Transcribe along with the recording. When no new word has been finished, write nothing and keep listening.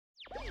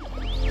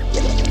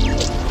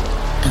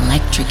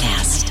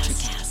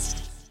Electrocast.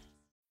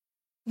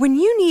 When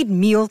you need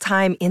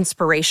mealtime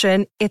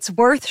inspiration, it's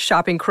worth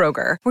shopping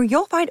Kroger, where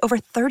you'll find over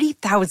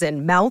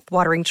 30,000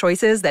 mouth-watering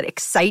choices that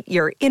excite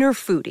your inner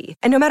foodie.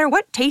 And no matter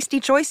what tasty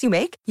choice you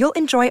make, you'll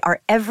enjoy our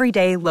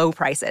everyday low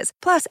prices,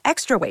 plus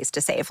extra ways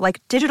to save,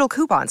 like digital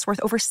coupons worth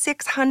over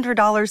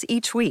 $600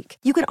 each week.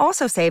 You can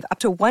also save up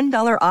to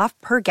 $1 off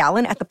per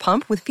gallon at the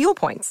pump with fuel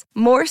points.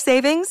 More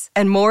savings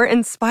and more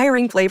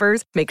inspiring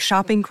flavors make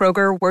shopping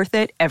Kroger worth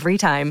it every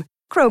time.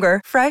 Kroger,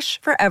 fresh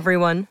for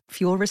everyone.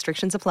 Fuel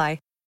restrictions apply.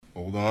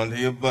 Hold on to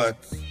your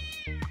butts.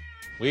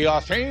 We are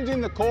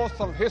changing the course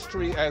of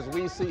history as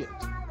we see it.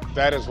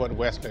 That is what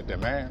Wesley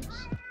demands.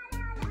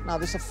 Now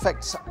this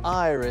affects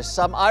Iris.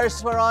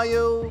 Iris, where are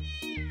you?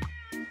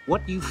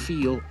 What you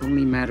feel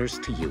only matters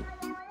to you.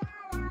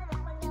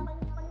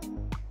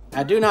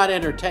 I do not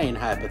entertain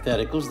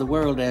hypotheticals. The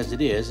world as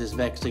it is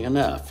vexing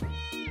enough.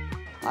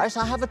 Iris,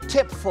 I have a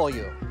tip for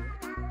you.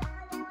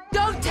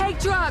 Don't take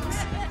drugs!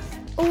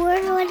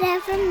 Or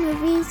Whatever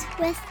Movies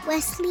with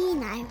Wesley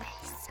and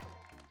Iris.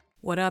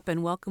 What up,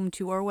 and welcome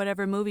to Or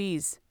Whatever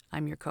Movies.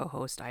 I'm your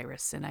co-host,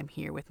 Iris, and I'm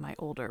here with my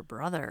older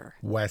brother,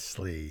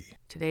 Wesley.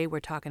 Today we're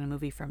talking a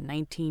movie from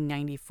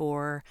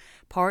 1994,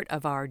 part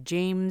of our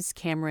James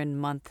Cameron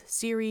Month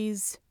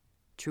series,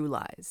 True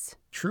Lies.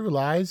 True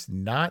Lies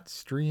not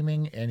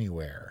streaming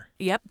anywhere.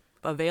 Yep,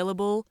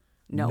 available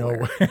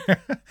nowhere.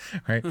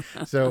 Right.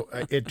 So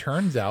it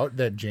turns out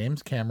that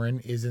James Cameron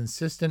is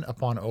insistent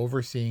upon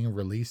overseeing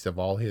release of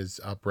all his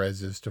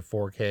up-reses to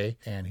 4K,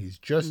 and he's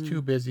just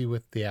too busy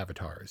with the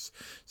avatars.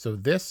 So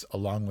this,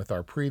 along with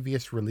our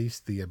previous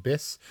release, The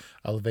Abyss,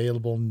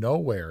 available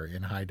nowhere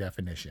in high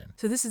definition.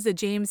 So this is a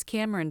James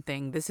Cameron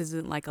thing. This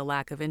isn't like a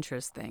lack of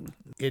interest thing.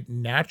 It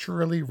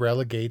naturally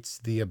relegates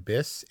The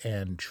Abyss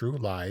and True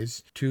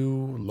Lies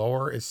to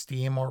lower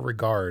esteem or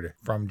regard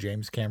from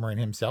James Cameron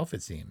himself,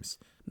 it seems.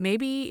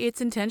 Maybe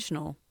it's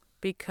intentional,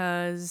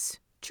 because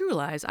True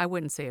Lies, I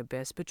wouldn't say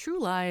Abyss, but True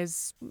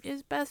Lies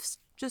is best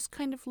just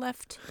kind of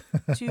left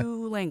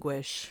to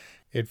languish.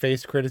 It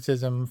faced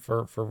criticism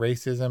for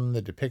racism,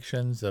 the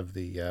depictions of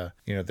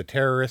the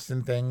terrorists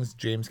and things.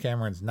 James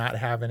Cameron's not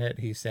having it.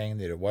 He's saying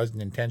that it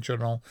wasn't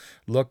intentional.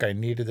 Look, I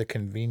needed a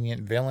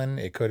convenient villain.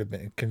 It could have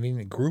been a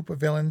convenient group of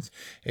villains.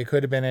 It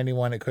could have been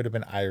anyone. It could have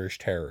been Irish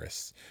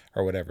terrorists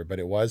or whatever. But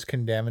it was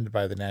condemned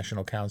by the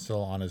National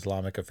Council on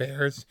Islamic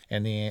Affairs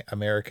and the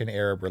American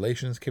Arab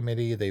Relations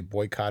Committee. They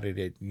boycotted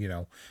it,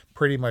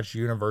 pretty much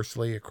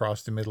universally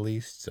across the Middle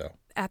East. So.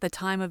 At the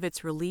time of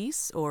its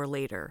release or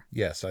later?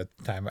 Yes, at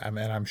the time, and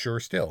I'm sure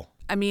still.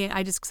 I mean,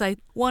 because I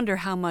wonder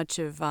how much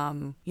of,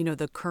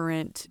 the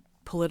current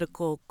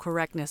political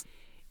correctness,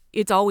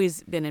 it's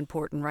always been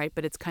important, right?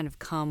 But it's kind of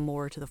come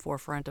more to the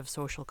forefront of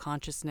social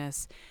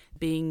consciousness,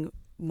 being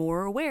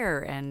more aware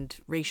and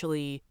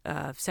racially,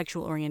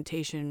 sexual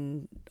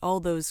orientation, all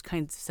those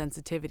kinds of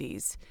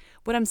sensitivities.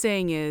 What I'm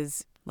saying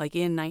is, like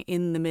in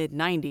the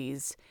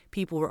mid-90s,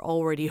 people were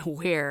already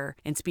aware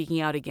and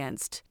speaking out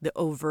against the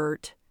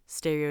overt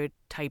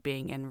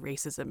stereotyping and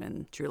racism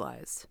in True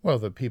Lies. Well,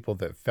 the people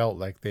that felt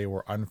like they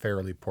were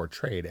unfairly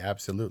portrayed,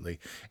 absolutely.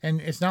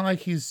 And it's not like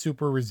he's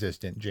super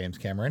resistant, James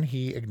Cameron.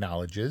 He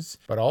acknowledges,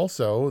 but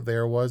also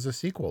there was a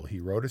sequel. He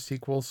wrote a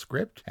sequel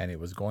script, and it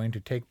was going to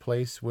take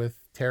place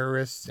with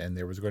terrorists, and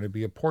there was going to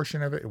be a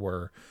portion of it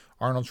where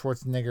Arnold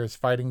Schwarzenegger is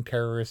fighting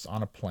terrorists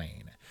on a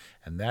plane.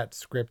 And that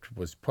script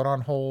was put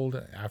on hold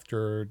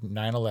after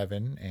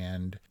 9/11,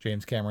 and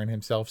James Cameron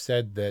himself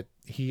said that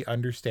he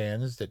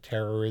understands that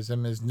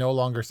terrorism is no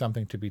longer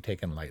something to be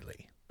taken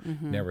lightly.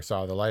 Mm-hmm. Never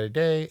saw the light of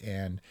day,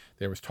 and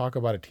there was talk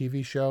about a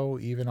TV show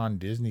even on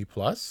Disney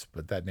Plus,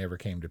 but that never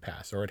came to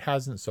pass, or it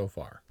hasn't so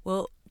far.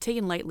 Well,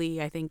 taken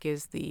lightly, I think,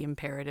 is the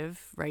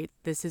imperative, right?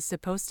 This is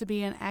supposed to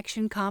be an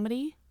action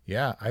comedy.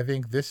 Yeah, I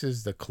think this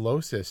is the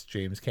closest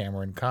James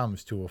Cameron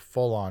comes to a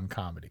full-on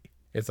comedy.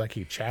 It's like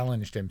he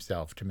challenged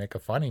himself to make a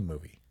funny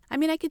movie. I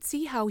mean, I could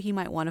see how he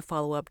might want to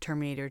follow up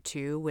Terminator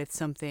 2 with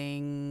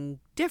something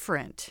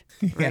different,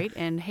 right?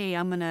 Yeah. And, hey,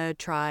 I'm going to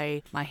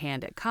try my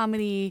hand at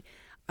comedy.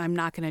 I'm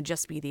not going to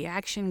just be the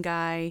action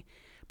guy.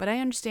 But I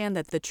understand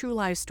that the True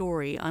Lies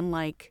story,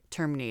 unlike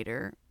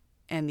Terminator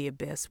and The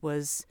Abyss,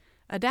 was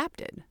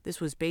adapted. This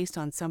was based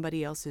on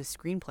somebody else's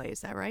screenplay. Is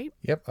that right?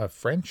 Yep, a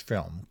French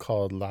film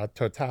called La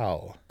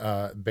Totale.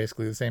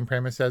 Basically the same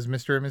premise as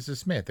Mr. and Mrs.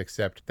 Smith,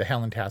 except the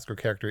Helen Tasker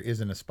character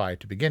isn't a spy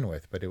to begin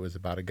with, but it was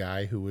about a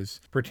guy who was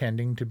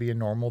pretending to be a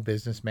normal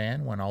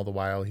businessman when all the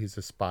while he's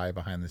a spy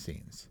behind the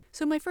scenes.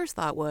 So my first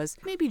thought was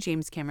maybe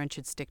James Cameron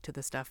should stick to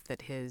the stuff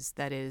that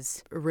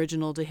is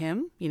original to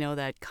him,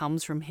 that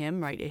comes from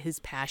him, right? His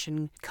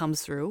passion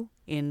comes through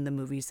in the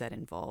movies that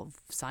involve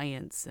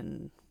science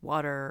and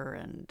water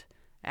and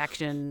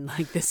action.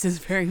 Like, this is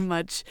very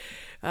much,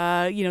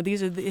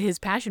 these are his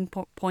passion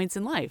points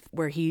in life,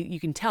 where you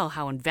can tell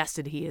how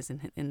invested he is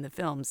in the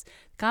films.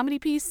 Comedy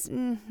piece,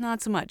 not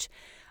so much.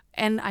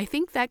 And I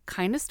think that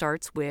kind of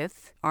starts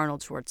with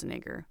Arnold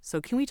Schwarzenegger.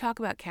 So can we talk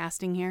about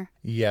casting here?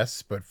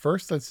 Yes, but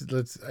first let's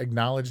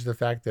acknowledge the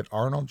fact that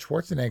Arnold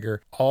Schwarzenegger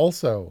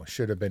also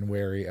should have been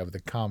wary of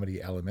the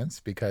comedy elements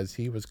because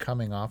he was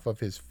coming off of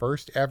his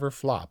first ever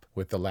flop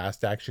with The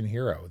Last Action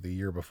Hero the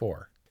year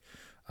before.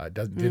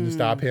 Didn't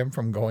stop him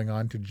from going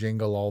on to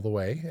Jingle All the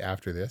Way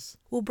after this.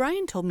 Well,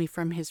 Brian told me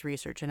from his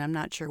research, and I'm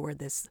not sure where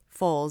this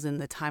falls in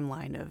the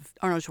timeline of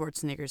Arnold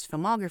Schwarzenegger's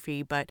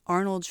filmography, but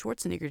Arnold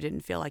Schwarzenegger didn't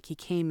feel like he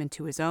came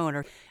into his own,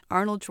 or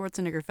Arnold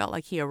Schwarzenegger felt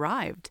like he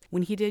arrived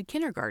when he did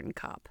Kindergarten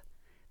Cop.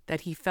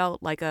 That he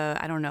felt like a,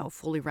 I don't know,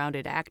 fully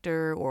rounded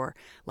actor, or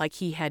like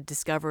he had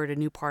discovered a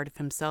new part of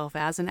himself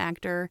as an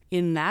actor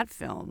in that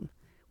film,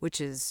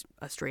 which is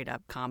a straight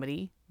up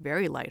comedy,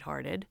 very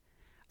lighthearted.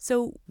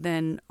 So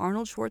then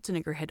Arnold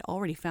Schwarzenegger had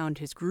already found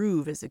his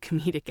groove as a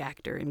comedic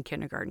actor in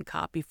Kindergarten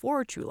Cop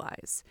before True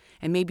Lies,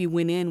 and maybe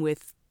went in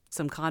with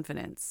some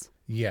confidence.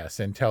 Yes,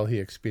 until he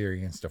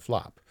experienced a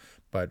flop.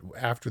 But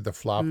after the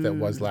flop that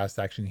was Last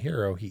Action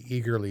Hero, he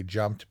eagerly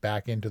jumped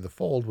back into the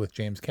fold with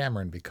James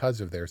Cameron because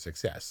of their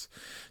success.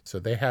 So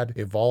they had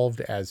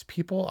evolved as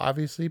people.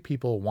 Obviously,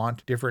 people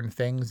want different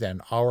things,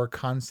 and our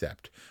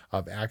concept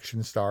of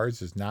action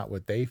stars is not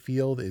what they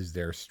feel is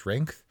their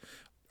strength.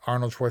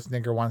 Arnold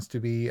Schwarzenegger wants to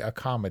be a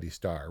comedy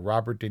star.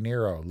 Robert De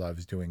Niro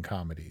loves doing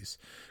comedies.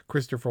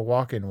 Christopher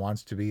Walken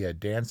wants to be a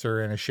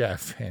dancer and a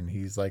chef, and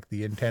he's like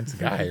the intense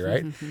guy,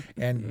 right?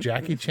 And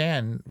Jackie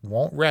Chan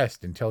won't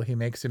rest until he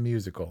makes a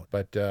musical.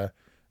 But I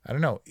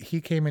don't know.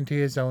 He came into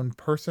his own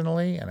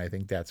personally, and I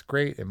think that's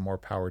great, and more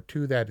power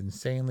to that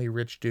insanely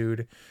rich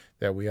dude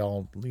that we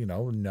all,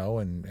 know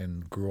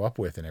and grew up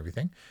with and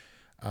everything.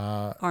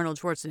 Arnold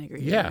Schwarzenegger.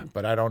 Yeah,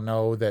 but I don't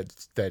know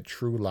that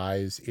True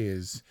Lies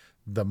is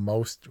the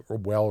most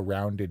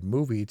well-rounded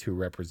movie to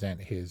represent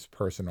his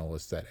personal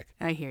aesthetic.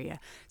 I hear you.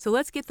 So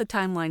let's get the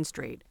timeline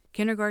straight.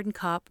 Kindergarten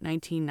Cop,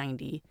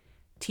 1990.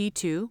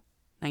 T2,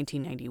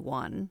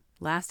 1991.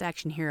 Last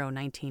Action Hero,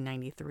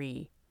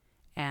 1993.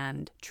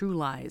 And True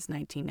Lies,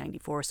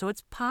 1994. So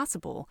it's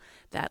possible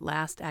that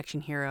Last Action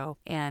Hero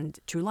and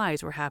True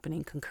Lies were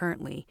happening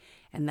concurrently,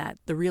 and that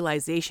the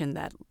realization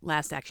that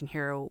Last Action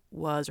Hero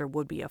was or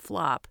would be a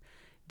flop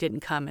didn't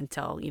come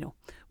until,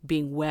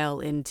 being well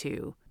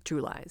into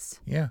True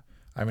Lies. Yeah.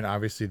 I mean,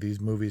 obviously, these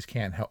movies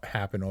can't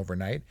happen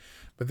overnight,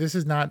 but this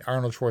is not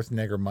Arnold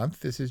Schwarzenegger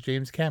month. This is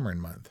James Cameron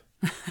month.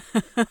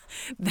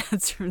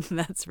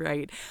 That's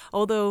right.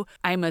 Although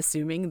I'm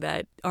assuming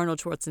that Arnold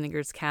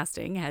Schwarzenegger's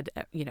casting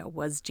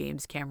was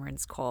James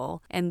Cameron's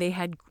call, and they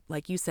had,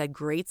 like you said,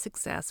 great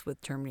success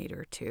with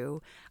Terminator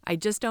 2. I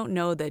just don't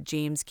know that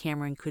James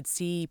Cameron could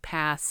see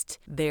past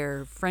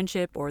their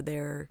friendship or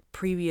their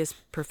previous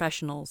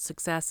professional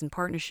success and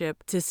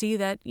partnership to see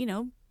that,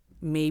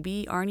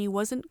 maybe Arnie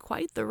wasn't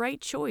quite the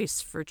right choice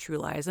for True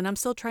Lies. And I'm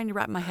still trying to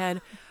wrap my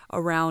head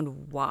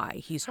around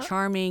why. He's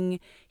charming.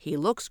 He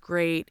looks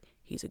great.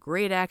 He's a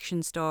great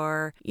action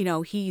star.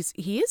 He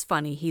is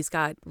funny. He's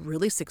got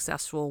really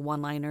successful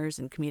one-liners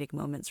and comedic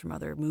moments from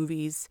other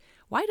movies.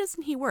 Why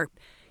doesn't he work?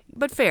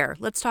 But fair.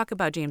 Let's talk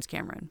about James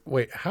Cameron.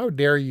 Wait, how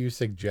dare you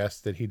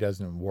suggest that he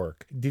doesn't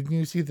work? Didn't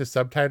you see the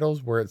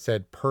subtitles where it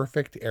said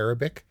perfect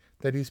Arabic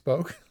that he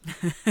spoke?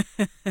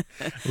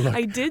 Look,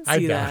 I did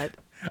see that.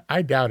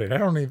 I doubt it. I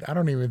don't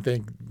even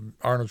think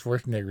Arnold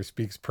Schwarzenegger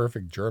speaks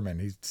perfect German.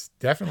 He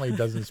definitely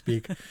doesn't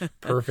speak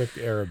perfect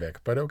Arabic,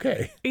 but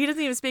okay. He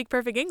doesn't even speak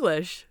perfect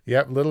English.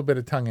 Yep, a little bit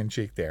of tongue in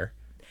cheek there.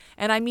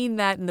 And I mean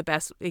that in the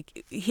best.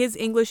 His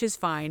English is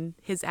fine.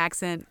 His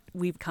accent,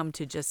 we've come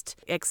to just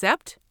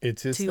accept.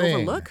 It's his thing.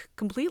 Overlook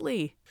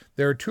completely.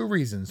 There are two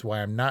reasons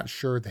why I'm not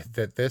sure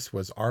that this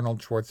was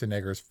Arnold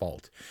Schwarzenegger's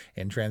fault.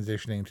 In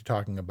transitioning to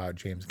talking about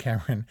James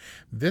Cameron,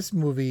 this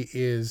movie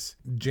is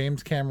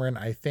James Cameron,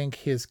 I think,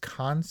 his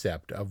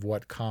concept of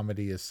what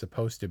comedy is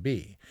supposed to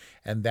be.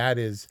 And that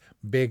is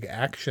big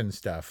action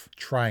stuff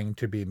trying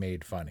to be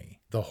made funny.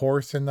 The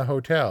horse in the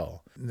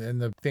hotel,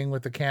 and the thing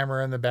with the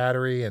camera and the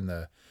battery, and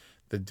the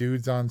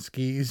dudes on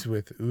skis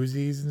with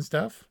Uzis and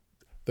stuff.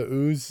 The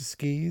Ooze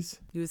skis.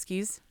 Ooze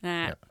skis?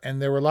 Nah. Yeah.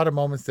 And there were a lot of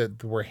moments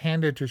that were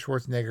handed to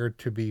Schwarzenegger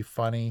to be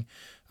funny.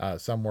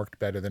 Some worked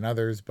better than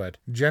others, but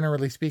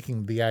generally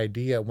speaking, the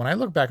idea, when I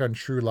look back on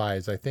True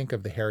Lies, I think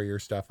of the Harrier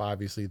stuff,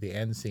 obviously the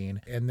end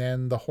scene, and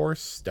then the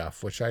horse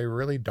stuff, which I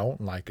really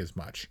don't like as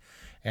much.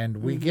 And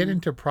we get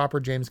into proper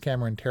James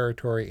Cameron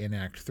territory in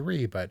Act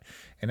 3, but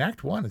in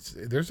Act 1,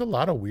 there's a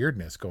lot of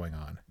weirdness going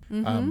on.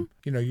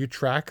 You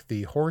track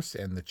the horse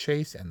and the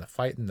chase and the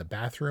fight in the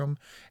bathroom,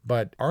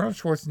 but Arnold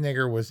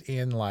Schwarzenegger was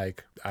in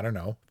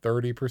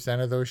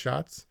 30% of those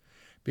shots.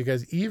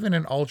 Because even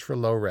in ultra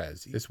low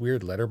res, this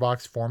weird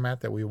letterbox format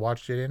that we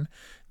watched it in,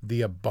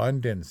 the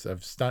abundance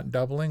of stunt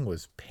doubling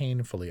was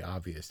painfully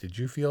obvious. Did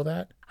you feel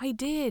that? I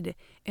did.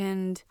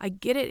 And I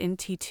get it in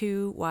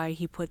T2 why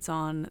he puts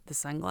on the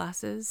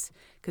sunglasses,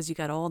 because you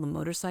got all the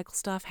motorcycle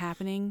stuff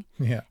happening.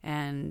 Yeah.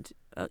 And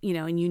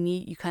and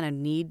you kind of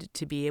need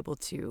to be able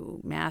to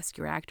mask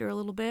your actor a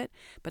little bit.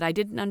 But I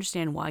didn't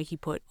understand why he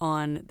put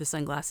on the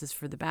sunglasses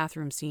for the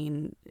bathroom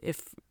scene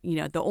if,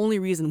 the only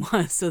reason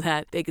was so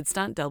that they could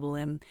stunt double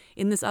him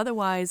in this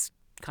otherwise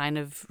kind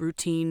of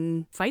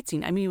routine fight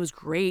scene. I mean, it was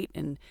great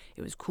and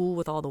it was cool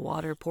with all the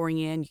water pouring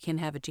in. You can't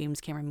have a James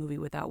Cameron movie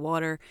without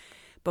water.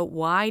 But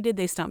why did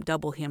they stunt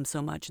double him so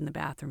much in the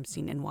bathroom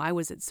scene, and why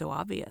was it so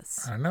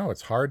obvious? I don't know.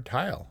 It's hard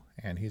tile,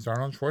 and he's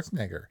Arnold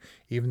Schwarzenegger,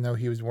 even though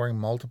he was wearing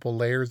multiple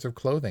layers of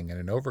clothing and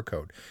an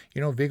overcoat.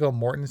 Viggo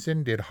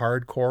Mortensen did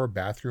hardcore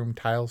bathroom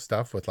tile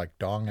stuff with like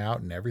dong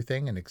out and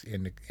everything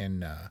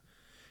in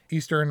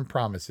Eastern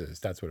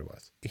Promises. That's what it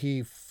was.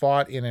 He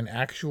fought in an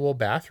actual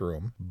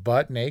bathroom,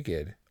 butt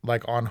naked,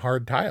 like on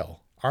hard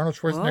tile. Arnold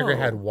Schwarzenegger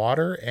had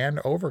water and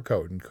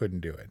overcoat and couldn't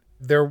do it.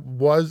 There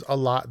was a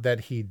lot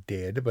that he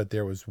did, but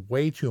there was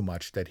way too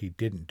much that he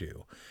didn't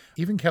do.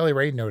 Even Kelly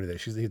Ray noted that.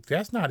 She's like,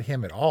 that's not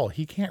him at all.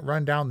 He can't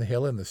run down the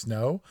hill in the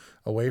snow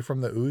away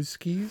from the ooze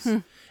skis.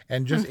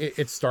 And just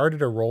it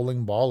started a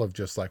rolling ball of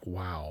just like,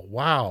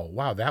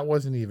 wow, that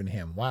wasn't even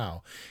him.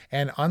 Wow.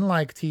 And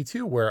unlike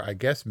T2, where I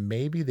guess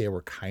maybe they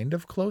were kind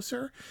of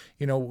closer,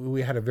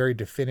 we had a very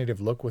definitive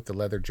look with the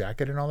leather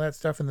jacket and all that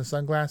stuff and the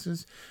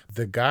sunglasses.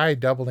 The guy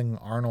doubling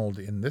Arnold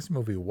in this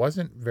movie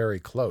wasn't very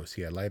close.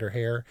 He had lighter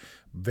hair,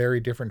 very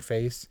different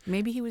face.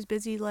 Maybe he was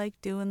busy like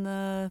doing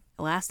the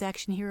Last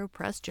Action Hero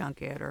press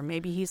junket, or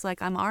maybe he's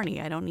like, I'm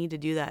Arnie, I don't need to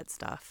do that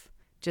stuff.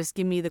 Just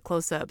give me the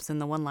close-ups and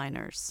the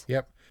one-liners.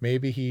 Yep.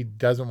 Maybe he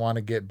doesn't want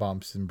to get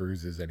bumps and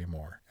bruises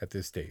anymore at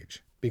this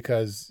stage,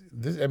 because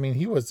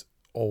he was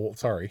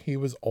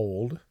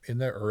old in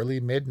the early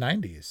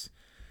mid-90s.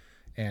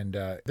 And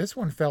this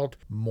one felt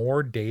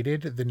more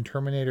dated than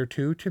Terminator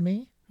 2 to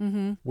me.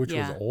 Which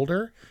was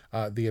older.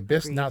 The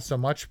Abyss, agreed. Not so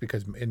much,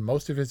 because in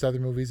most of his other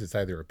movies, it's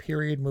either a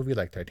period movie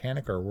like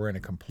Titanic or we're in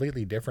a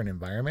completely different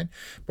environment.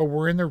 But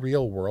we're in the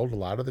real world a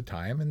lot of the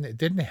time. And it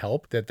didn't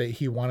help that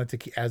he wanted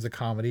to, as a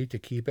comedy, to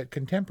keep it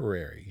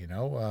contemporary.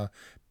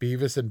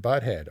 Beavis and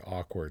Butthead,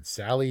 awkward.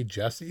 Sally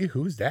Jesse,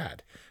 who's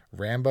that?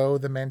 Rambo,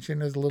 the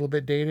mention, is a little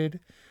bit dated.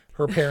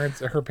 Her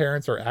parents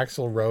are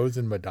Axl Rose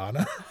and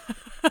Madonna.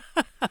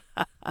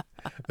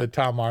 The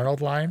Tom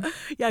Arnold line.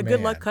 Yeah, good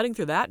luck cutting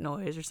through that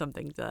noise or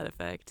something to that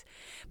effect.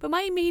 But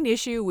my main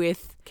issue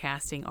with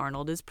casting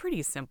Arnold is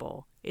pretty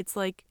simple. It's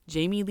like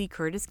Jamie Lee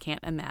Curtis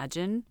can't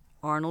imagine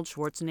Arnold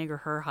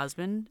Schwarzenegger, her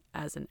husband,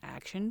 as an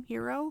action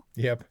hero.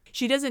 Yep.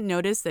 She doesn't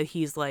notice that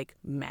he's like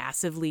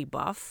massively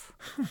buff.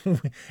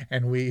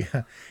 and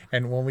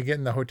when we get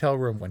in the hotel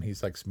room when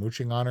he's like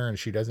smooching on her and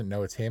she doesn't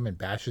know it's him and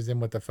bashes him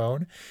with the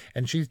phone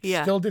and she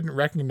still didn't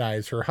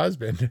recognize her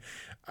husband.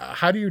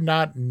 How do you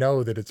not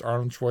know that it's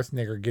Arnold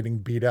Schwarzenegger getting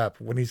beat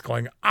up when he's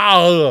going,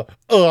 oh,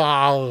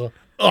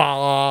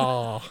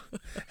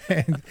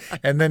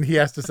 and then he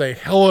has to say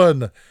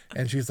Helen,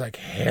 and she's like,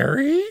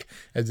 Harry,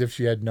 as if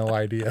she had no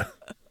idea.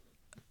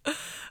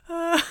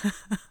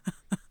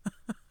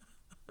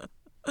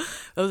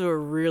 Those were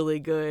really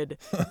good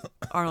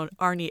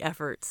Arnie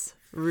efforts.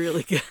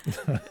 Really good.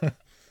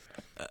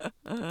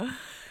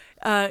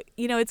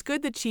 It's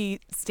good that she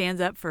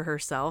stands up for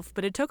herself,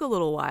 but it took a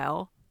little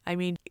while. I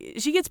mean,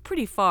 she gets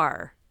pretty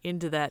far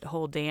into that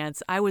whole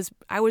dance. I was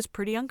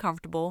pretty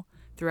uncomfortable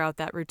throughout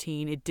that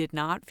routine. It did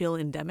not feel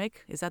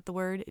endemic. Is that the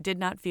word? It did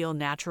not feel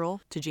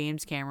natural to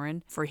James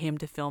Cameron for him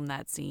to film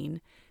that scene.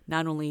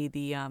 Not only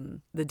the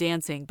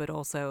dancing, but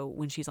also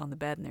when she's on the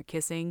bed and they're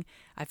kissing.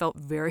 I felt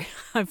very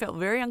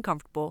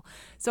uncomfortable.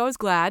 So I was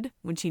glad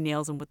when she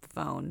nails him with the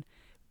phone,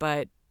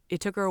 but it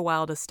took her a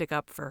while to stick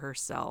up for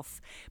herself.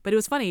 But it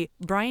was funny.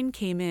 Brian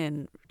came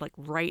in like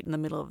right in the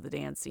middle of the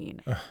dance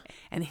scene.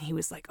 And he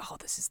was like, oh,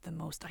 this is the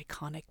most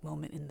iconic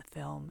moment in the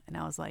film. And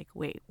I was like,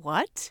 wait,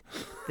 what?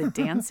 The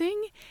dancing?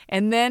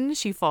 And then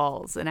she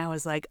falls. And I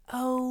was like,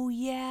 oh,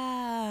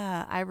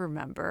 yeah, I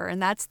remember.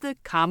 And that's the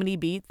comedy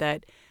beat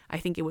that I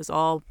think it was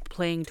all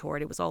playing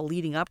toward. It was all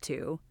leading up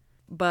to.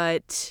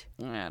 But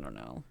I don't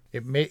know.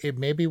 It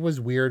maybe was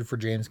weird for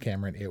James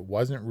Cameron. It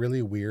wasn't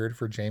really weird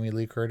for Jamie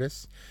Lee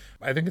Curtis.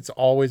 I think it's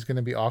always going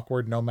to be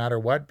awkward no matter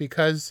what,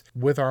 because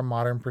with our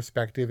modern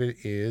perspective, it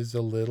is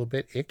a little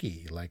bit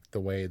icky, like the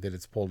way that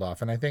it's pulled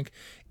off. And I think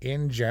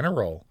in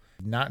general,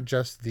 not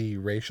just the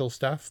racial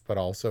stuff, but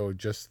also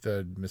just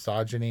the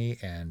misogyny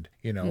and,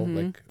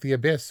 like The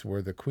Abyss,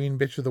 where the queen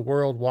bitch of the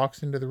world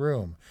walks into the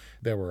room.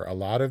 There were a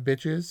lot of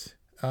bitches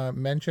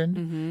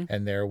mentioned,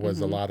 and there was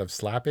a lot of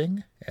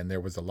slapping, and there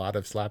was a lot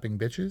of slapping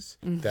bitches,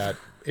 that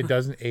it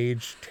doesn't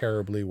age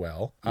terribly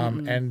well.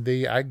 And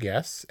the, I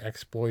guess,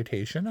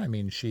 exploitation. I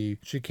mean, she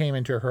came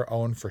into her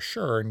own for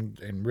sure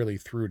and really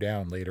threw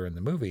down later in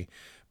the movie.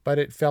 But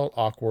it felt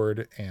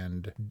awkward,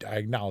 and I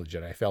acknowledge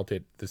it. I felt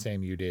it the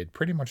same you did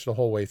pretty much the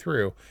whole way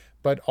through.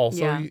 But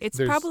also, it's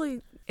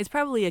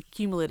probably a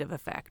cumulative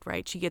effect,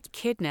 right? She gets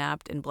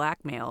kidnapped and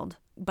blackmailed.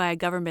 by a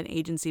government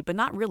agency, but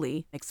not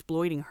really,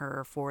 exploiting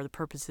her for the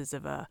purposes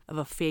of a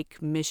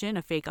fake mission,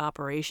 a fake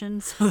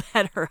operation, so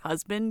that her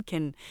husband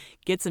can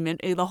get some.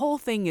 The whole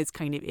thing is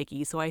kind of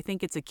icky. So I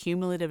think it's a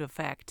cumulative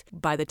effect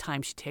by the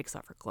time she takes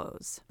off her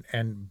clothes.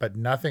 But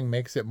nothing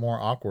makes it more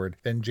awkward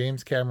than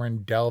James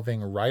Cameron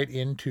delving right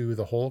into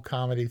the whole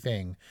comedy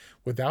thing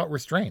without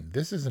restraint.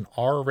 This is an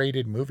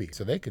R-rated movie,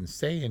 so they can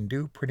say and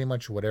do pretty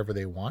much whatever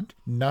they want.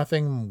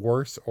 Nothing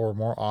worse or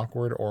more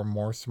awkward or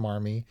more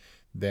smarmy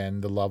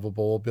than the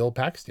lovable Bill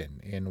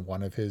Paxton in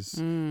one of his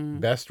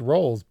best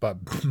roles. But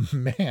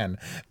man,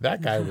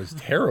 that guy was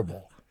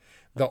terrible.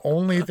 The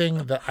only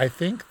thing that I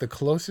think the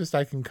closest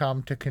I can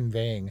come to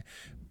conveying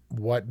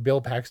what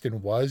Bill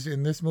Paxton was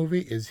in this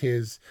movie is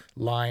his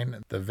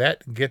line, "The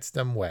vet gets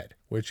them wet,"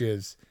 which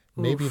is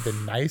maybe the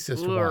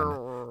nicest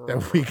one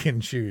that we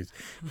can choose.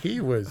 He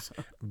was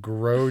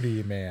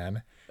grody,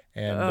 man.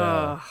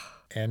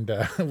 And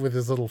with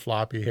his little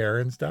floppy hair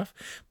and stuff.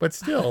 But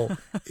still,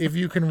 if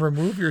you can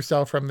remove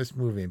yourself from this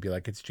movie and be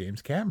like, it's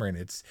James Cameron,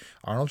 it's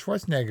Arnold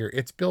Schwarzenegger,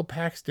 it's Bill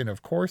Paxton,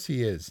 of course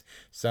he is.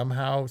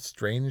 Somehow,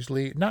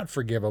 strangely, not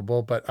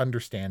forgivable, but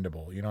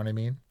understandable. You know what I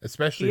mean?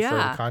 Especially for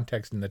the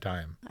context and the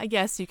time. I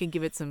guess you can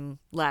give it some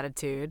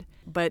latitude,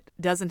 but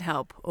doesn't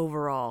help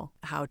overall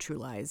how True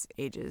Lies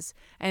ages.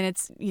 And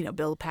it's,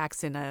 Bill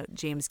Paxton, a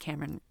James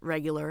Cameron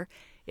regular.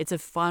 It's a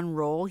fun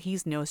role.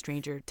 He's no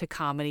stranger to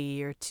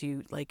comedy or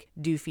to like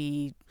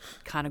doofy,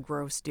 kind of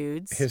gross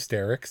dudes.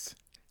 Hysterics.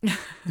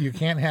 You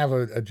can't have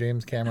a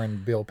James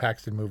Cameron, Bill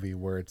Paxton movie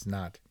where he's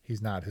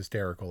not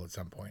hysterical at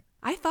some point.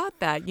 I thought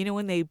that,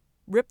 when they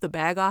rip the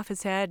bag off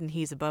his head and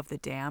he's above the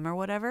dam or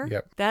whatever,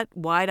 yep. That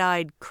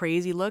wide-eyed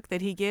crazy look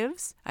that he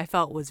gives, I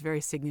felt was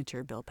very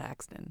signature Bill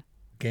Paxton.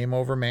 Game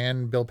over,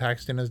 man. Bill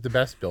Paxton is the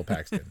best Bill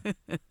Paxton.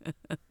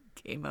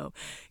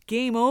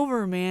 Game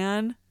over,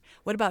 man.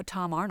 What about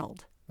Tom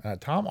Arnold?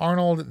 Tom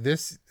Arnold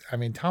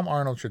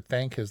should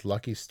thank his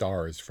lucky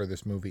stars for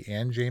this movie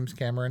and James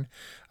Cameron.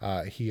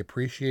 He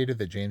appreciated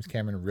that James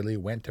Cameron really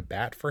went to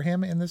bat for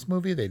him in this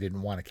movie. They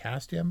didn't want to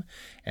cast him,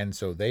 and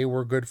so they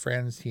were good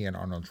friends. He and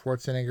Arnold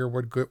Schwarzenegger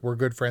were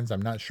good friends.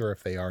 I'm not sure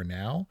if they are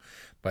now,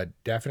 but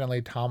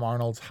definitely Tom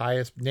Arnold's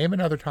highest. Name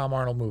another Tom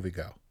Arnold movie,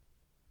 go.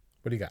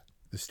 What do you got?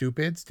 The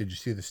Stupids? Did you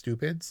see The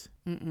Stupids?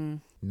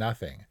 Mm-mm.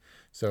 Nothing.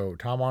 So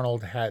Tom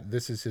Arnold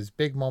this is his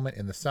big moment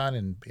in the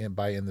sun, and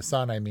by in the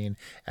sun, I mean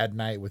at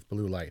night with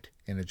blue light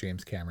in a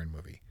James Cameron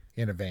movie,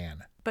 in a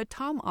van. But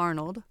Tom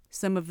Arnold,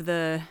 some of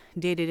the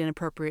dated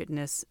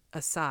inappropriateness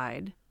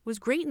aside, was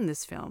great in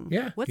this film.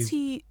 Yeah. What is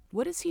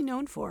he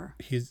known for?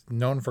 He's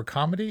known for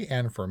comedy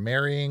and for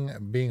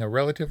being a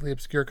relatively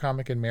obscure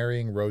comic and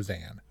marrying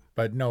Roseanne.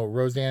 But no,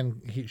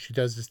 Roseanne, she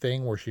does this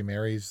thing where she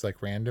marries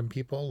like random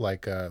people,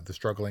 like the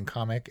struggling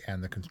comic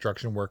and the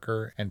construction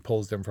worker, and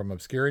pulls them from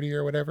obscurity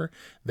or whatever.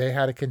 They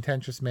had a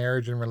contentious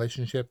marriage and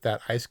relationship.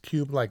 That Ice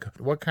Cube, like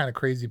what kind of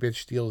crazy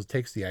bitch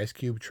takes the Ice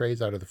Cube trays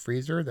out of the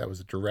freezer? That was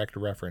a direct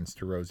reference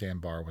to Roseanne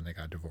Barr when they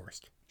got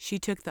divorced. She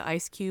took the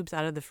ice cubes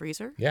out of the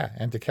freezer? Yeah,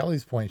 and to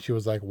Kelly's point, she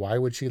was like, why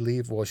would she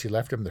leave? Well, she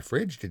left him in the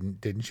fridge,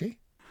 didn't she?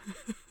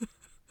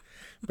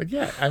 But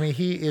yeah, I mean,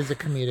 he is a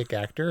comedic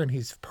actor, and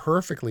he's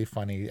perfectly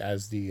funny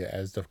as the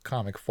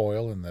comic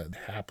foil and the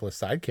hapless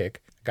sidekick.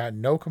 Got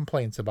no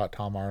complaints about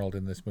Tom Arnold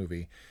in this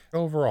movie.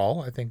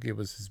 Overall, I think it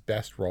was his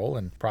best role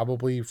and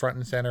probably front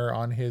and center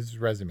on his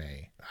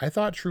resume. I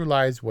thought True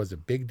Lies was a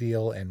big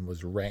deal and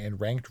was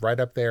ranked right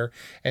up there,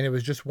 and it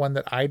was just one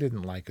that I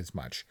didn't like as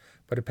much.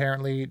 But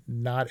apparently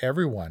not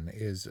everyone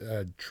is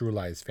a True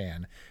Lies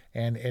fan.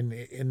 And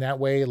in that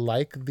way,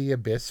 like The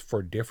Abyss,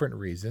 for different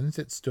reasons,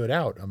 it stood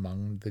out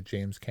among the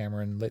James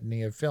Cameron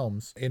litany of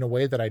films in a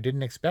way that I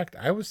didn't expect.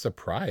 I was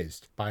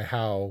surprised by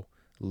how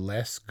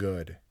less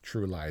good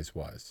True Lies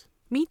was.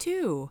 Me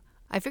too.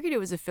 I figured it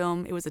was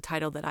a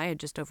title that I had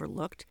just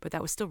overlooked, but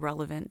that was still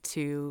relevant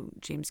to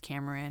James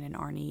Cameron and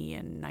Arnie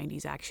and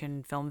 90s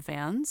action film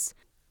fans.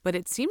 But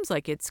it seems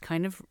like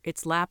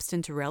it's lapsed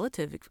into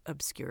relative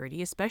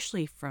obscurity,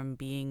 especially from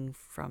being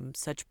from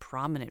such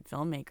prominent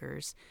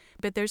filmmakers.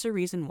 But there's a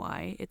reason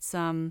why. It's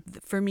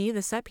for me,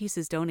 the set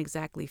pieces don't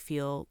exactly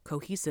feel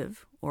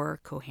cohesive or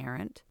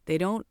coherent. They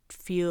don't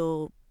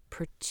feel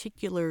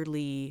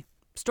particularly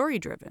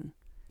story-driven.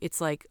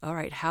 It's like, all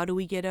right, how do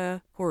we get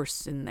a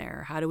horse in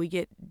there? How do we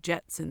get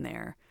jets in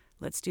there?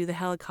 Let's do the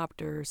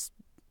helicopters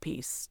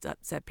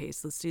set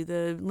piece. Let's do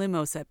the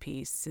limo set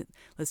piece.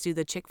 Let's do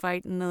the chick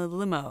fight in the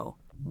limo.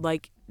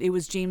 Like, it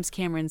was James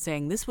Cameron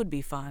saying, this would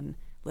be fun.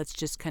 Let's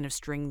just kind of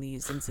string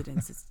these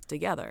incidences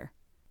together.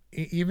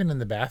 Even in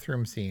the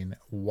bathroom scene,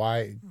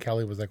 why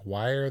Kelly was like,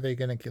 why are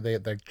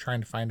they're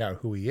trying to find out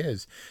who he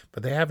is?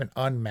 But they haven't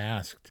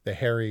unmasked the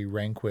Harry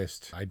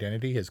Rehnquist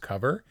identity, his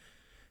cover.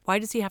 Why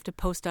does he have to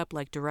post up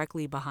like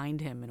directly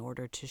behind him in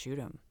order to shoot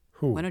him?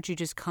 Who? Why don't you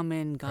just come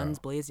in guns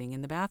blazing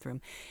in the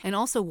bathroom? And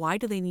also, why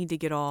do they need to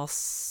get all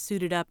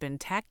suited up in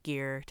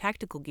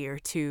tactical gear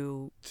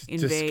to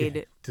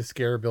invade? To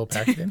scare Bill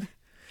Paxton?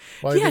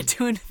 Well, yeah,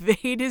 to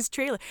invade his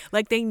trailer.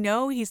 Like, they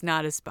know he's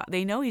not a spy.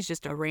 They know he's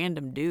just a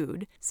random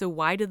dude. So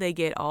why do they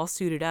get all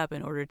suited up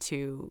in order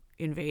to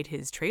invade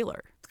his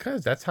trailer?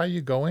 Because that's how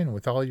you go in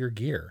with all your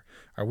gear.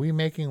 Are we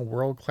making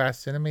world-class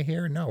cinema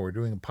here? No, we're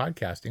doing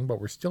podcasting, but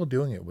we're still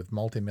doing it with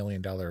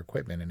multi-million-dollar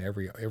equipment and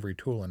every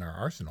tool in our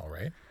arsenal,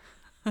 right?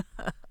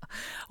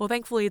 Well,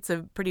 thankfully, it's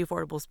a pretty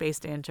affordable space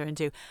to enter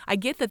into. I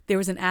get that there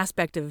was an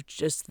aspect of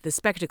just the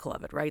spectacle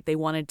of it, right? They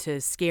wanted to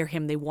scare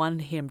him. They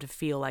wanted him to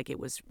feel like it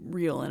was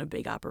real and a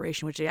big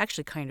operation, which it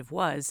actually kind of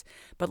was.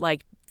 But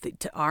like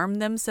to arm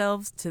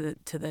themselves to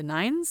the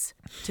nines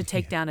to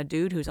take down a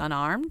dude who's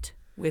unarmed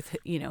with,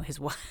 you know, his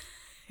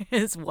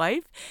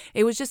wife,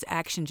 it was just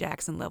Action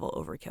Jackson level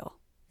overkill.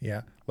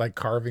 Yeah, like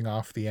carving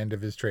off the end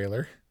of his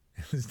trailer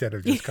instead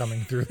of just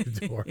coming through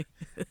the door.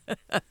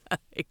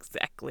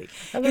 Exactly.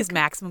 His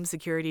maximum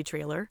security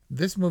trailer.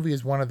 This movie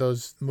is one of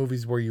those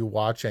movies where you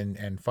watch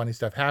and funny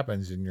stuff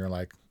happens and you're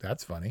like,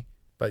 that's funny,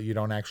 but you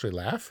don't actually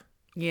laugh.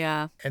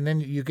 Yeah. And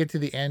then you get to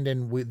the end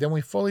and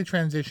we fully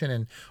transition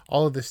and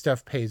all of this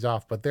stuff pays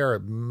off, but there are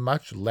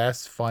much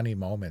less funny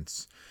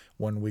moments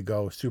when we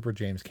go super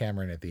James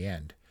Cameron at the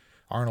end.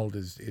 Arnold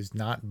is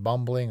not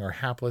bumbling or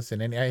hapless,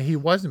 and he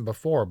wasn't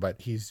before,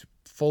 but he's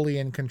fully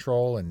in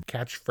control and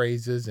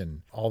catchphrases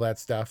and all that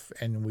stuff.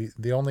 And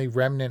the only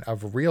remnant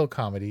of real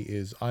comedy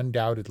is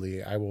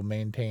undoubtedly, I will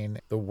maintain,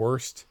 the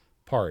worst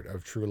part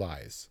of True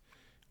Lies,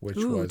 which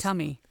was tell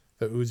me.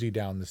 The Uzi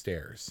down the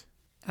stairs.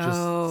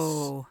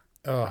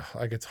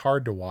 Like it's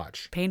hard to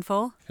watch.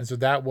 Painful. And so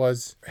that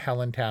was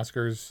Helen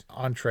Tasker's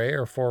entree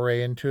or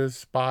foray into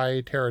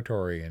spy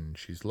territory, and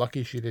she's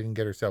lucky she didn't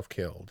get herself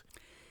killed.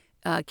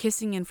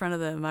 Kissing in front of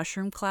the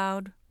mushroom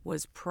cloud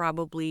was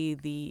probably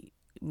the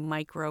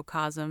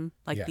microcosm,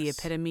 like the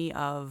epitome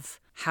of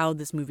how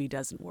this movie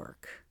doesn't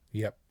work.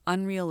 Yep.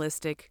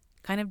 Unrealistic,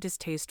 kind of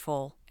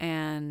distasteful,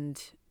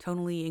 and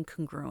totally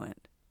incongruent.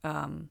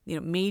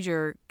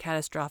 Major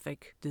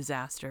catastrophic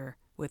disaster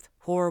with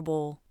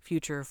horrible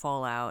future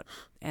fallout,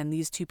 and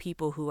these two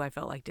people who I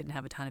felt like didn't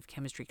have a ton of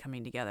chemistry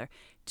coming together.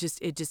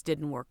 It just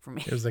didn't work for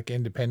me. It was like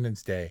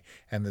Independence Day,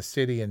 and the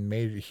city and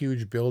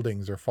huge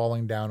buildings are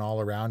falling down all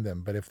around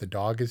them. But if the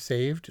dog is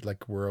saved,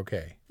 like, we're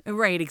okay.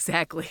 Right,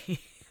 exactly.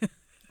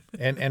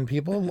 and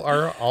people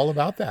are all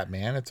about that,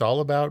 man. It's all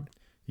about,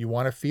 you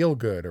want to feel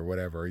good or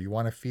whatever. You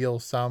want to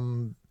feel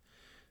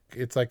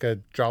it's like a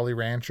Jolly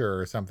Rancher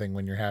or something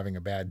when you're having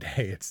a bad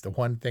day. It's the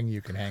one thing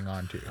you can hang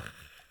on to.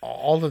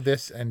 All of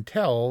this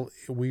until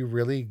we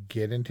really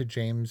get into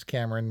James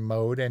Cameron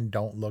mode and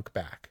don't look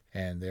back.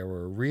 And there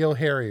were real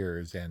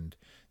Harriers, and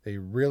they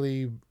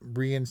really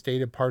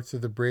reinstated parts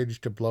of the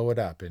bridge to blow it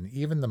up. And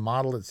even the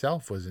model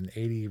itself was an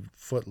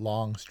 80-foot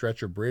long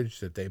stretcher bridge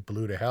that they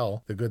blew to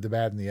hell, the good, the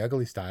bad, and the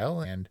ugly style.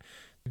 And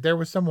there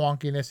was some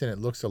wonkiness, and it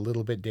looks a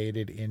little bit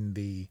dated in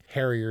the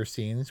Harrier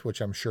scenes,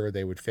 which I'm sure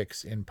they would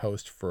fix in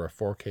post for a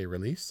 4K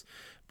release.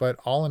 But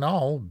all in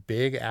all,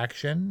 big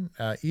action,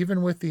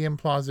 even with the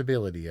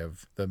implausibility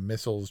of the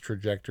missile's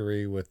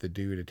trajectory with the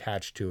dude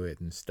attached to it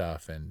and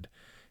stuff. And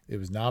it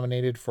was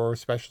nominated for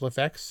special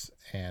effects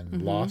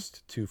and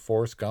lost to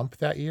Forrest Gump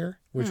that year,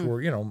 which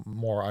were,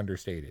 more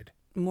understated.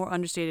 More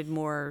understated,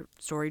 more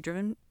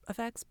story-driven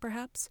effects,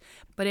 perhaps.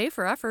 But A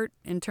for effort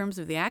in terms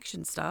of the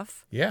action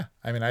stuff. Yeah.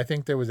 I mean, I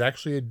think there was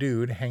actually a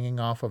dude hanging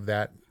off of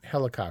that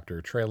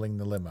helicopter trailing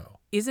the limo.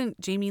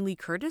 Isn't Jamie Lee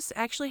Curtis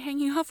actually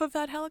hanging off of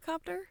that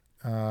helicopter?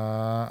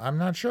 I'm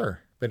not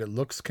sure, but it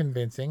looks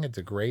convincing. It's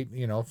a great,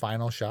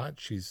 final shot.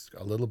 She's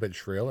a little bit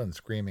shrill and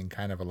screaming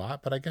kind of a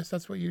lot, but I guess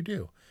that's what you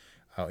do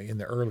in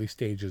the early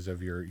stages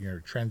of your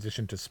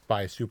transition to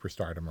spy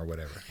superstardom or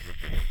whatever.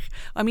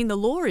 I mean, the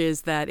lore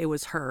is that it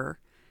was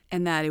her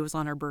and that it was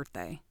on her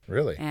birthday.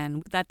 Really?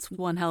 And that's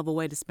one hell of a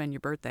way to spend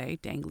your birthday,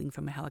 dangling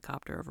from a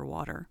helicopter over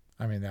water.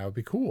 I mean, that would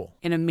be cool.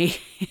 In a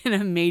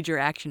major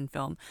action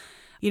film.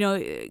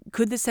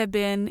 Could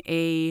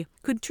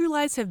True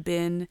Lies have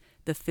been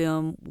the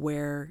film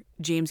where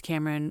James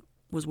Cameron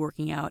was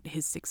working out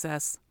his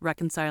success,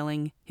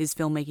 reconciling his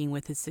filmmaking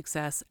with his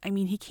success? I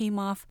mean, he came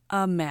off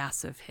a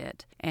massive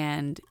hit,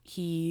 and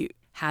he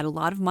had a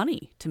lot of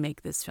money to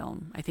make this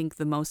film. I think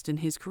the most in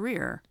his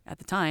career at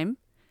the time,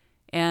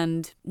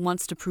 and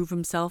wants to prove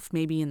himself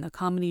maybe in the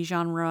comedy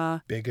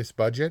genre. Biggest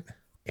budget?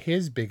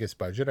 His biggest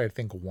budget, I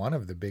think one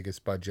of the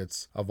biggest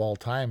budgets of all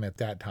time at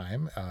that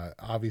time,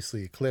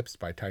 obviously eclipsed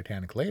by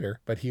Titanic later,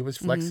 but he was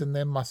flexing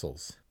them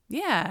muscles.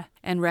 Yeah,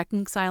 and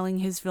reconciling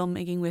his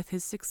filmmaking with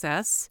his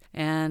success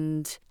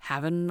and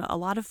having a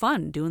lot of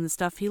fun doing the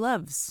stuff he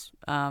loves.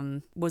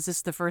 Was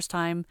this the first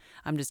time,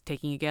 I'm just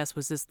taking a guess,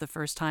 was this the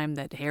first time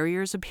that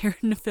Harriers appeared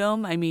in a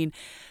film? I mean,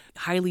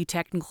 highly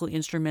technical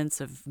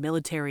instruments of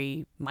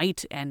military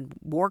might and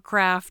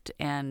warcraft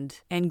and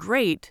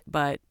great,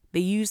 but they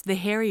used the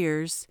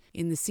Harriers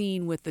in the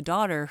scene with the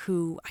daughter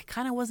who I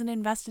kind of wasn't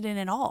invested in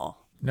at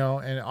all. No,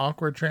 an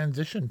awkward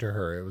transition to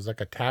her. It was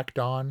like a tacked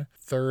on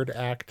third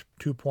act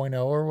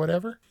 2.0 or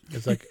whatever.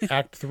 It's like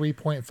act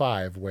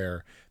 3.5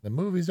 where the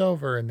movie's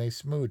over and they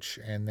smooch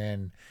and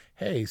then,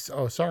 hey,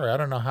 oh, sorry, I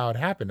don't know how it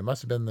happened. It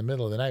must have been in the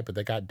middle of the night, but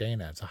they got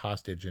Dana. It's a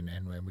hostage and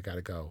we got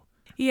to go.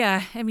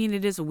 Yeah, I mean,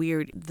 it is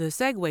weird. The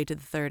segue to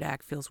the third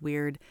act feels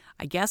weird.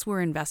 I guess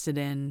we're invested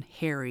in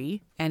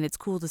Harry, and it's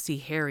cool to see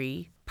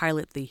Harry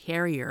pilot the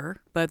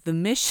Harrier, but the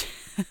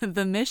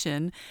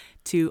mission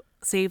to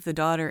save the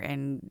daughter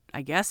and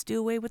I guess do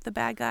away with the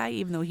bad guy,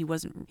 even though it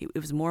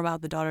was more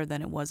about the daughter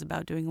than it was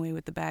about doing away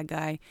with the bad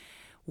guy,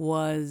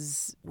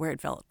 was where it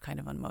felt kind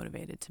of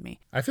unmotivated to me.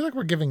 I feel like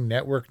we're giving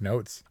network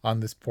notes on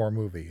this poor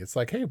movie. It's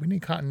like, hey, we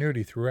need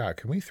continuity throughout.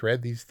 Can we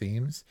thread these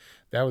themes?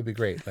 That would be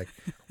great. Like,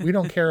 we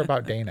don't care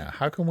about Dana.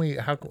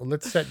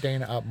 Let's set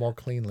Dana up more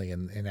cleanly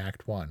in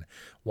Act 1.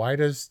 Why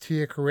does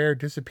Tia Carrere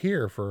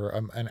disappear for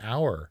an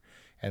hour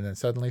and then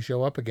suddenly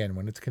show up again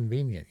when it's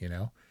convenient, you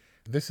know?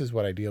 This is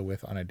what I deal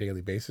with on a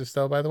daily basis,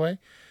 though, by the way.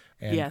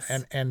 And, yes.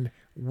 And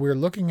we're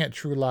looking at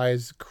True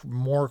Lies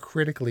more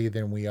critically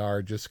than we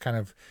are just kind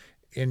of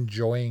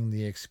enjoying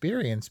the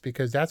experience,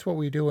 because that's what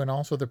we do. And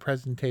also the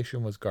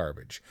presentation was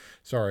garbage.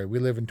 Sorry, we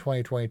live in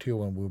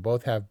 2022 and we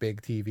both have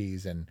big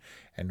TVs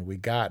and we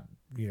got,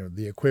 you know,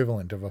 the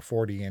equivalent of a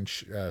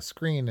 40-inch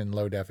screen in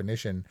low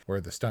definition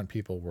where the stunt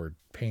people were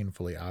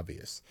painfully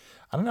obvious.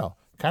 I don't know.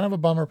 Kind of a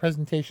bummer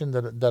presentation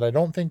that I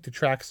don't think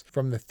detracts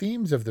from the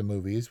themes of the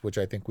movies, which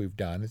I think we've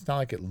done. It's not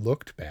like it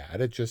looked bad.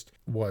 It just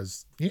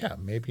was,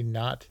 maybe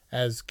not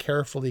as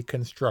carefully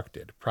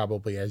constructed,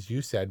 probably, as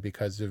you said,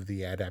 because of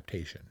the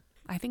adaptation.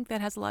 I think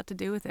that has a lot to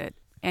do with it.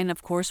 And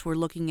of course, we're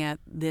looking at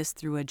this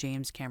through a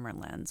James Cameron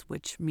lens,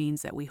 which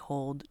means that we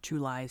hold True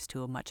Lies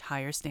to a much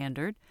higher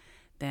standard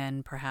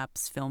than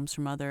perhaps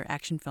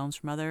action films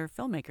from other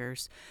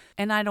filmmakers.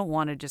 And I don't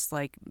want to just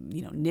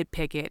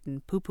nitpick it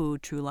and poo-poo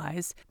True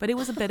Lies, but it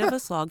was a bit of a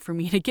slog for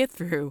me to get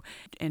through.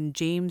 And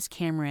James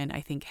Cameron, I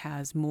think,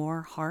 has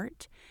more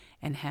heart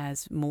and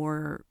has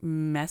more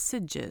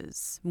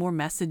messaging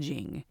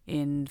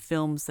in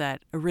films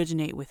that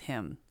originate with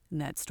him, and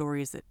that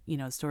stories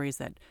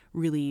that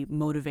really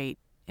motivate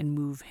and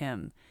move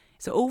him.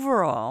 So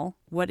overall,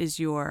 what is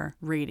your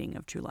rating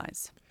of True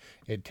Lies?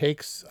 It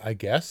takes, I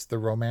guess, the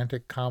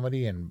romantic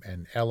comedy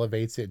and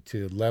elevates it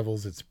to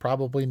levels it's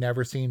probably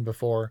never seen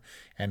before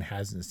and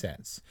hasn't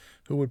since.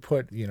 Who would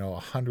put,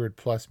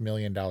 $100+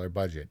 million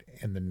budget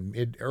in the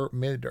mid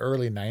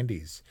early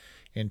 90s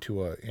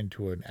into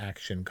an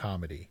action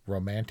comedy,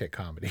 romantic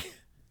comedy?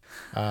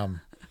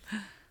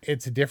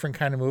 It's a different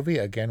kind of movie.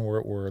 Again,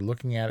 we're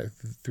looking at it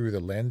through the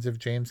lens of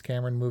James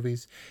Cameron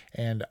movies.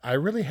 And I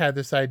really had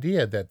this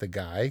idea that the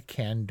guy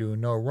can do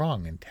no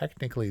wrong. And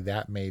technically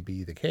that may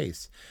be the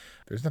case.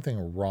 There's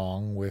nothing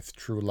wrong with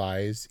True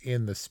Lies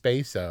in the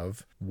space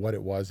of what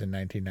it was in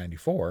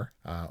 1994.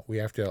 We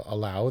have to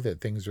allow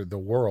that the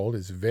world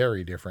is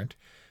very different.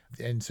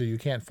 And so you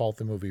can't fault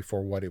the movie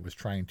for what it was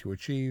trying to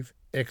achieve,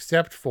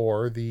 except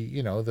for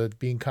the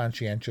being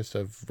conscientious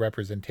of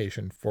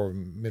representation for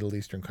Middle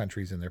Eastern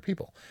countries and their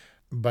people.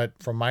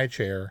 But from my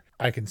chair,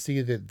 I can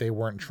see that they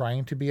weren't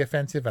trying to be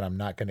offensive, and I'm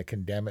not going to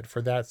condemn it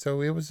for that.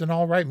 So it was an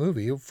all right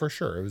movie, for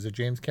sure. It was a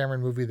James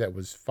Cameron movie that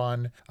was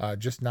fun,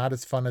 just not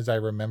as fun as I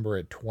remember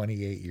it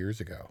 28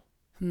 years ago.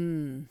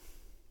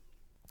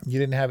 You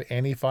didn't have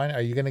any fun?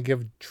 Are you going to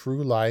give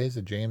True Lies,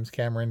 a James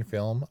Cameron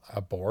film, a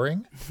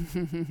boring?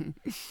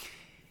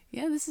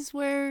 Yeah, this is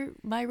where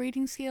my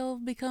rating scale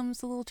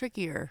becomes a little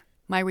trickier.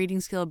 My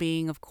rating scale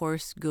being, of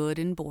course, good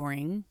and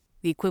boring.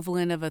 The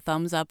equivalent of a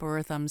thumbs up or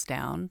a thumbs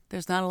down.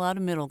 There's not a lot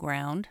of middle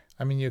ground.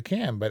 I mean, you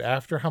can, but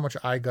after how much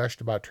I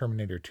gushed about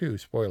Terminator 2,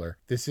 spoiler,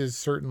 this is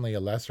certainly a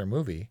lesser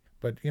movie.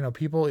 But,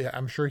 people,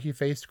 I'm sure he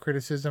faced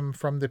criticism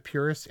from the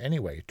purists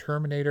anyway.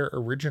 Terminator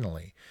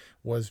originally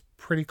was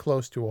pretty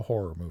close to a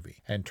horror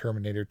movie. And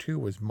Terminator 2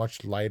 was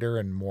much lighter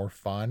and more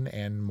fun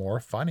and more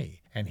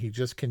funny. And he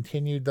just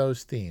continued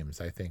those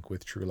themes, I think,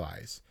 with True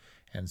Lies.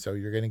 And so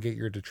you're going to get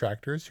your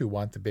detractors who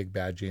want the big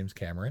bad James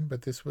Cameron,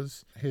 but this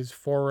was his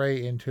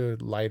foray into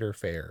lighter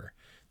fare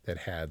that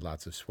had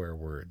lots of swear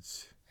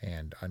words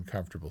and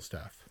uncomfortable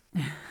stuff.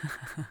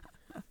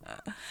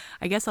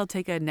 I guess I'll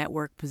take a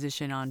network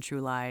position on True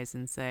Lies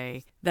and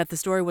say that the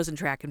story wasn't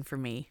tracking for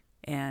me.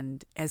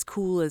 And as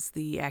cool as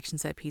the action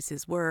set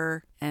pieces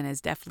were, and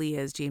as deftly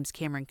as James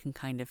Cameron can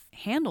kind of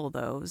handle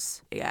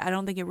those, I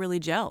don't think it really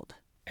gelled.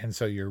 And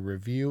so your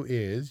review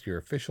is, your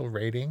official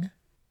rating?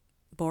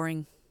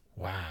 Boring.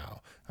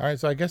 Wow. All right,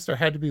 so I guess there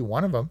had to be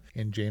one of them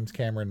in James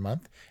Cameron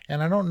month.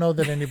 And I don't know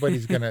that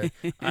anybody's going to,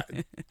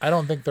 I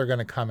don't think they're going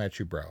to come at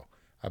you, bro,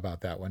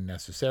 about that one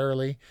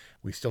necessarily.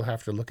 We still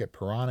have to look at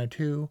Piranha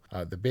 2,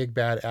 the big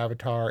bad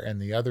Avatar,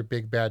 and the other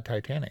big bad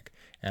Titanic.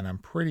 And I'm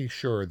pretty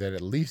sure that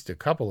at least a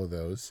couple of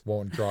those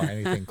won't draw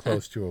anything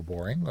close to a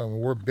boring. I mean,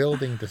 we're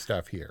building to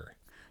stuff here.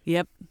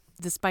 Yep.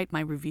 Despite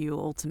my review,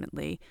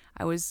 ultimately,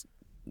 I was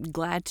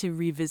glad to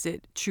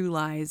revisit True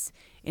Lies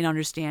in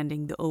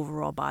understanding the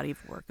overall body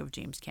of work of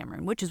James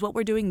Cameron, which is what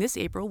we're doing this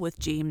April with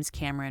James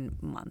Cameron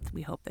Month.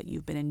 We hope that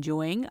you've been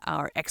enjoying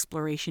our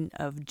exploration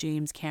of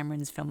James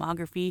Cameron's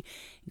filmography,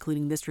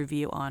 including this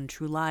review on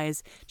True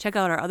Lies. Check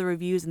out our other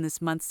reviews in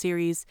this month's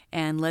series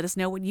and let us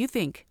know what you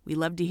think. We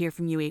love to hear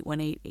from you.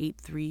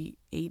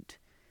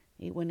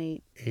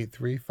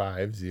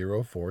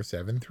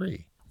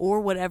 818-835-0473.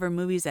 Or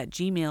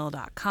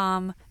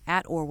whatevermovies@gmail.com,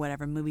 or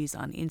whatevermovies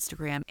on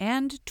Instagram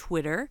and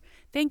Twitter.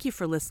 Thank you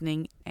for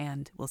listening,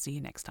 and we'll see you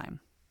next time.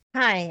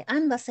 Hi,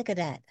 I'm Leslie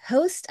Godet,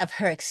 host of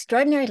her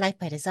Extraordinary Life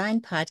by Design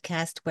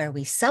podcast, where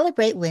we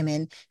celebrate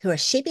women who are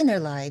shaping their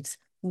lives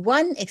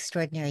one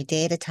extraordinary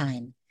day at a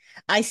time.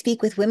 I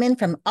speak with women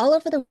from all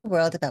over the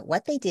world about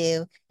what they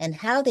do and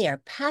how they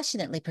are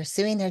passionately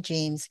pursuing their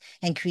dreams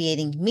and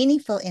creating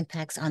meaningful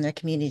impacts on their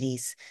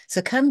communities.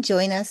 So come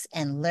join us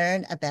and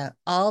learn about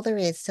all there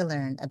is to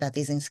learn about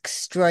these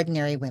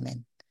extraordinary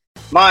women.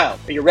 Miles,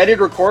 are you ready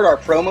to record our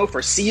promo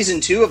for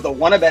Season 2 of the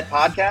Wanna Bet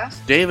podcast?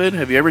 David,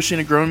 have you ever seen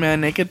a grown man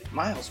naked?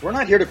 Miles, we're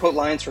not here to quote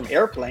lines from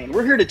Airplane.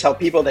 We're here to tell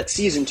people that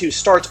Season 2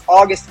 starts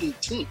August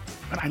 18th.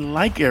 But I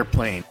like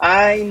Airplane.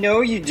 I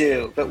know you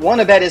do, but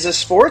Wanna Bet is a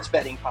sports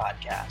betting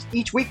podcast.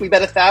 Each week we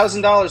bet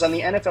 $1,000 on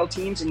the NFL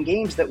teams and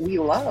games that we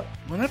love.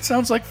 Well, that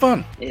sounds like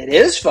fun. It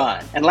is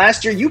fun. And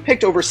last year you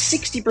picked over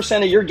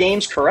 60% of your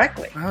games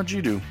correctly. How'd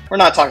you do? We're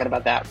not talking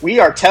about that. We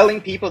are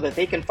telling people that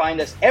they can find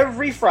us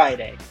every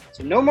Friday.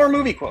 So no more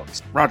movie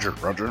quotes. Roger.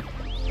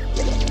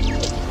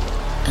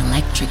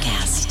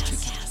 Electricast.